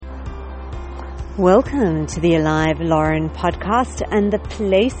Welcome to the Alive Lauren podcast and the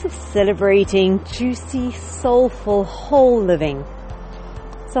place of celebrating juicy, soulful, whole living.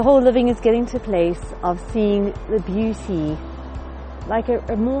 So whole living is getting to a place of seeing the beauty, like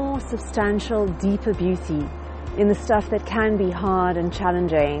a more substantial, deeper beauty in the stuff that can be hard and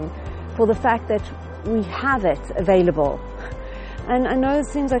challenging, for the fact that we have it available. And I know it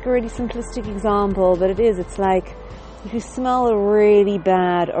seems like a really simplistic example, but it's like if you smell a really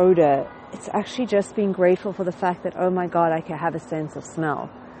bad odor, it's actually just being grateful for the fact that, oh my God, I can have a sense of smell.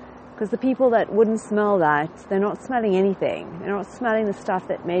 Because the people that wouldn't smell that, they're not smelling anything. They're not smelling the stuff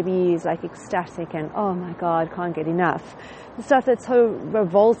that maybe is like ecstatic and, oh my God, can't get enough. The stuff that's so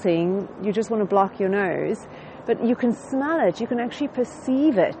revolting, you just want to block your nose. But you can smell it. You can actually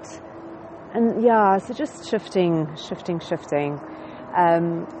perceive it. And yeah, so just shifting.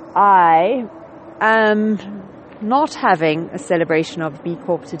 I am not having a celebration of B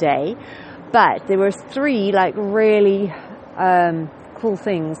Corp today, but there were three really cool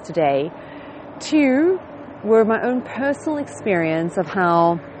things today. Two were my own personal experience of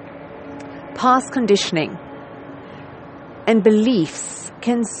how past conditioning and beliefs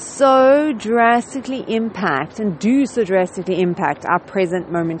can so drastically impact and do so drastically impact our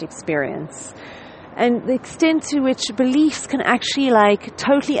present moment experience. And the extent to which beliefs can actually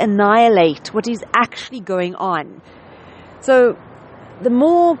totally annihilate what is actually going on. So the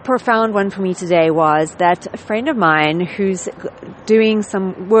more profound one for me today was that a friend of mine who's doing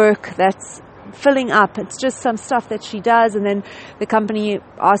some work that's filling up, it's just some stuff that she does, and then the company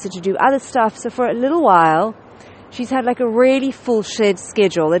asked her to do other stuff. So for a little while, she's had a really full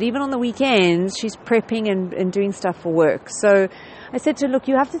schedule that even on the weekends, she's prepping and doing stuff for work. So I said to her, look,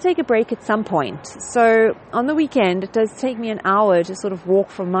 you have to take a break at some point. So on the weekend, it does take me an hour to sort of walk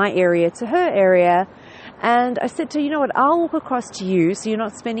from my area to her area. And I said to her, you know what, I'll walk across to you so you're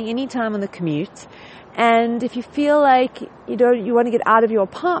not spending any time on the commute. And if you feel like you want to get out of your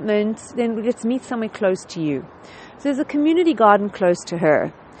apartment, then let's meet somewhere close to you. So there's a community garden close to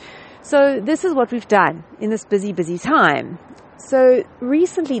her. So this is what we've done in this busy time. So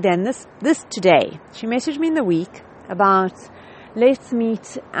recently then, this today, she messaged me in the week about let's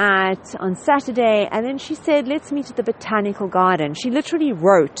meet on Saturday, and then she said let's meet at the botanical garden. She literally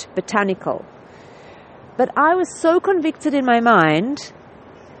wrote botanical. But I was so convicted in my mind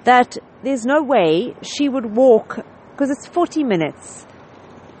that there's no way she would walk, because it's 40 minutes,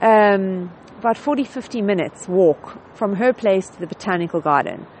 about 50 minutes walk from her place to the botanical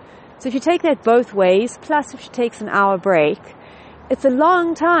garden. So if you take that both ways, plus if she takes an hour break, it's a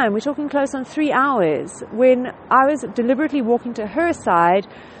long time. We're talking close on 3 hours, when I was deliberately walking to her side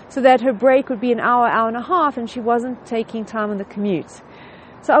so that her break would be an hour and a half, and she wasn't taking time on the commute.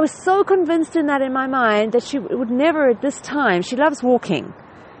 So I was so convinced in my mind that she would never at this time, she loves walking,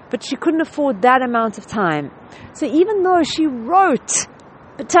 but she couldn't afford that amount of time. So even though she wrote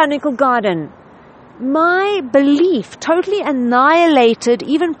botanical garden, my belief totally annihilated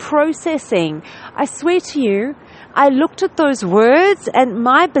even processing. I swear to you, I looked at those words and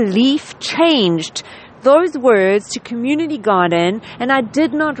my belief changed those words to community garden, and I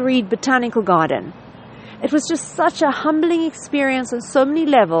did not read botanical garden. It was just such a humbling experience on so many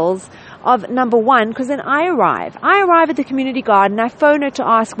levels of, number one, because then I arrive at the community garden, I phone her to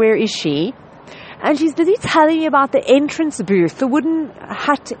ask where is she, and she's busy telling me about the entrance booth, the wooden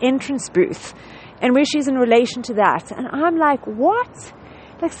hut entrance booth, and where she's in relation to that. And I'm like, what?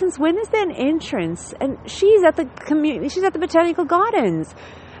 Since when is there an entrance? And she's at the botanical gardens.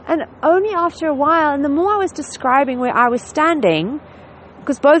 And only after a while, and the more I was describing where I was standing,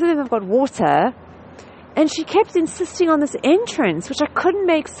 because both of them have got water, and she kept insisting on this entrance, which I couldn't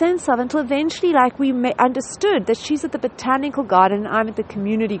make sense of until eventually we understood that she's at the botanical garden and I'm at the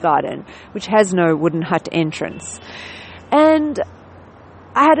community garden, which has no wooden hut entrance. And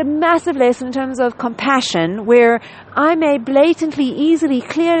I had a massive lesson in terms of compassion, where I may blatantly, easily,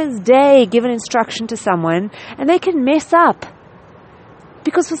 clear as day give an instruction to someone and they can mess up.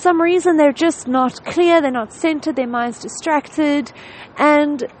 Because for some reason they're just not clear, they're not centered, their mind's distracted,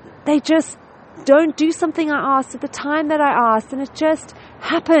 and they just don't do something I asked at the time that I asked, and it just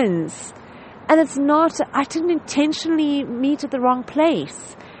happens. And it's not, I didn't intentionally meet at the wrong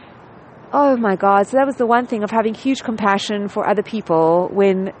place. Oh my God. So that was the one thing of having huge compassion for other people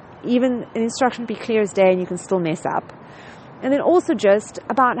when even an instruction be clear as day and you can still mess up. And then also just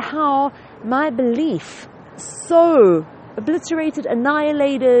about how my belief so obliterated,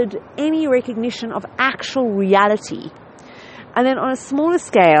 annihilated any recognition of actual reality. And then on a smaller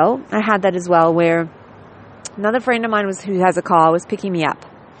scale, I had that as well, where another friend of mine who has a car was picking me up.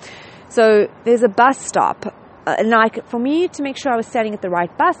 So there's a bus stop. For me to make sure I was standing at the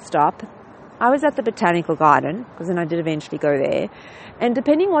right bus stop, I was at the Botanical Garden, because then I did eventually go there. And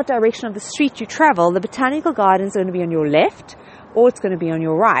depending what direction of the street you travel, the Botanical Garden is going to be on your left or it's going to be on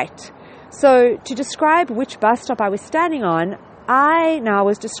your right. So to describe which bus stop I was standing on, I now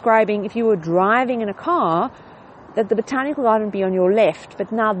was describing if you were driving in a car, that the Botanical Garden would be on your left.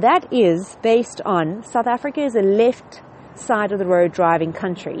 But now that is based on South Africa is a left side of the road driving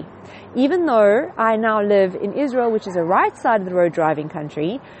country. Even though I now live in Israel, which is a right side of the road driving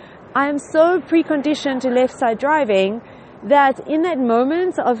country, I am so preconditioned to left side driving that in that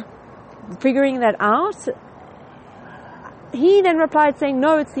moment of figuring that out, he then replied saying,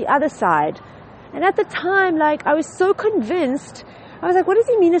 no, it's the other side. And at the time, like, I was so convinced, I was like, what does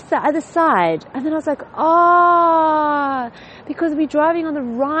he mean it's the other side? And then I was like, because we're driving on the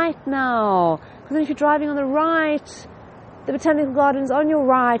right now. Because then if you're driving on the right, the Botanical Garden's on your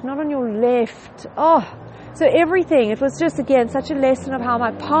right, not on your left. So everything, it was just, again, such a lesson of how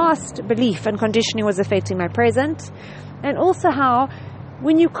my past belief and conditioning was affecting my present. And also how,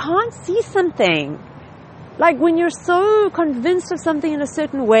 when you can't see something, like when you're so convinced of something in a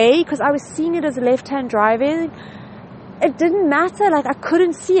certain way, because I was seeing it as left-hand driving, it didn't matter, like I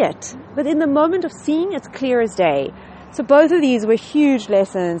couldn't see it. But in the moment of seeing, it's clear as day. So both of these were huge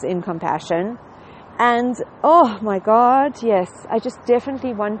lessons in compassion. And, oh my God, yes, I just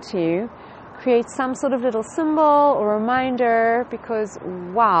definitely want to create some sort of little symbol or reminder, because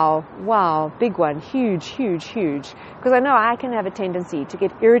wow, big one, huge. Because I know I can have a tendency to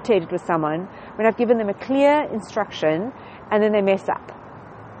get irritated with someone when I've given them a clear instruction and then they mess up.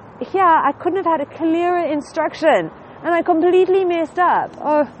 Here, I couldn't have had a clearer instruction and I completely messed up.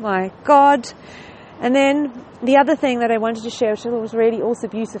 Oh my God. And then the other thing that I wanted to share, which I thought was really also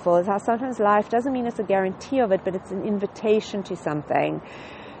beautiful, is how sometimes life doesn't mean it's a guarantee of it, but it's an invitation to something.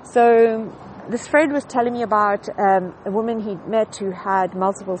 So this friend was telling me about a woman he'd met who had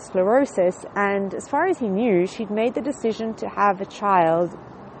multiple sclerosis, and as far as he knew, she'd made the decision to have a child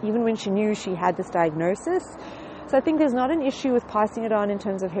even when she knew she had this diagnosis. So I think there's not an issue with passing it on in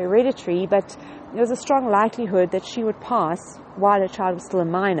terms of hereditary, but there was a strong likelihood that she would pass while her child was still a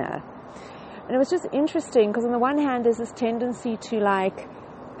minor. And it was just interesting because on the one hand there's this tendency to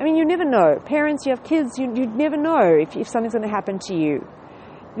you never know. Parents, you have kids, you'd never know if something's going to happen to you.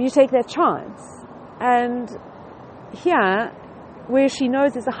 You take that chance. And here, where she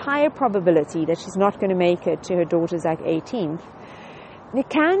knows there's a higher probability that she's not going to make it to her daughter's 18th, there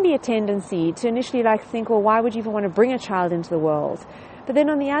can be a tendency to initially think, well, why would you even want to bring a child into the world? But then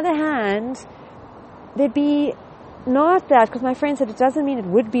on the other hand, there'd be not that, because my friend said it doesn't mean it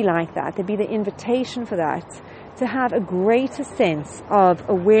would be like that. There'd be the invitation for that, to have a greater sense of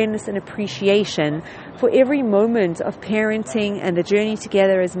awareness and appreciation for every moment of parenting and the journey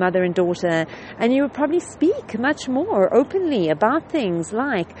together as mother and daughter. And you would probably speak much more openly about things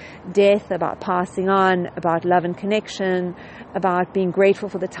like death, about passing on, about love and connection, about being grateful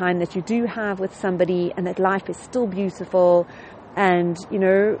for the time that you do have with somebody and that life is still beautiful. And,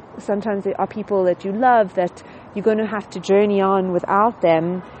 sometimes there are people that you love that you're going to have to journey on without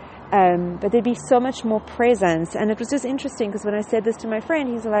them. But there'd be so much more presence. And it was just interesting because when I said this to my friend,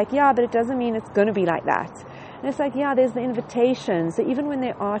 he's like, yeah, but it doesn't mean it's going to be like that. And it's like, yeah, there's the invitation. So even when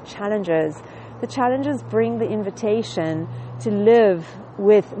there are challenges, the challenges bring the invitation to live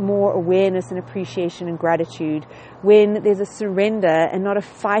with more awareness and appreciation and gratitude, when there's a surrender and not a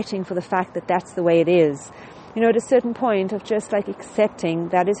fighting for the fact that that's the way it is. At a certain point of just accepting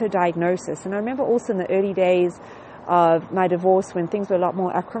that is her diagnosis. And I remember also in the early days of my divorce when things were a lot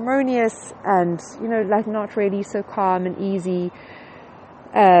more acrimonious and, not really so calm and easy,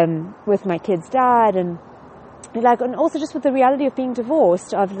 with my kid's dad and also just with the reality of being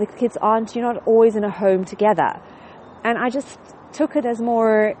divorced, of the kids you're not always in a home together. And I just took it as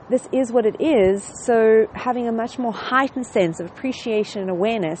more, this is what it is. So having a much more heightened sense of appreciation and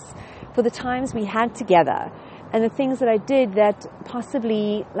awareness for the times we had together and the things that I did that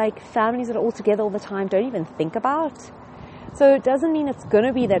possibly families that are all together all the time don't even think about. So it doesn't mean it's going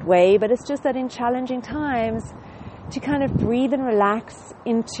to be that way, but it's just that in challenging times to kind of breathe and relax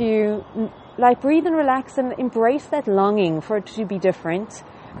and embrace that longing for it to be different.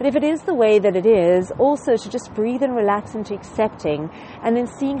 But if it is the way that it is, also to just breathe and relax into accepting and then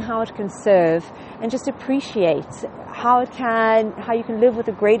seeing how it can serve and just appreciate how you can live with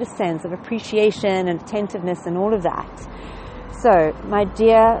a greater sense of appreciation and attentiveness and all of that. So, my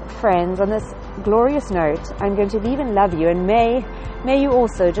dear friends, on this glorious note, I'm going to leave and love you, and may you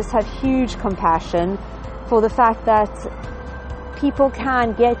also just have huge compassion for the fact that people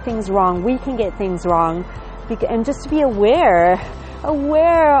can get things wrong, we can get things wrong, and just to be aware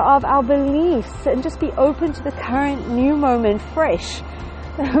of our beliefs and just be open to the current new moment fresh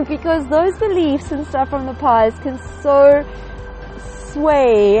because those beliefs and stuff from the past can so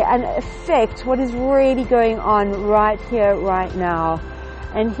sway and affect what is really going on right here, right now.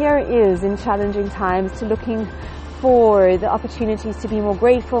 And here it is in challenging times to looking for the opportunities to be more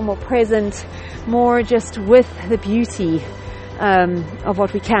grateful, more present, more just with the beauty of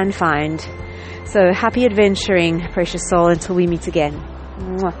what we can find. So happy adventuring, precious soul, until we meet again.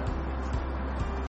 Mwah.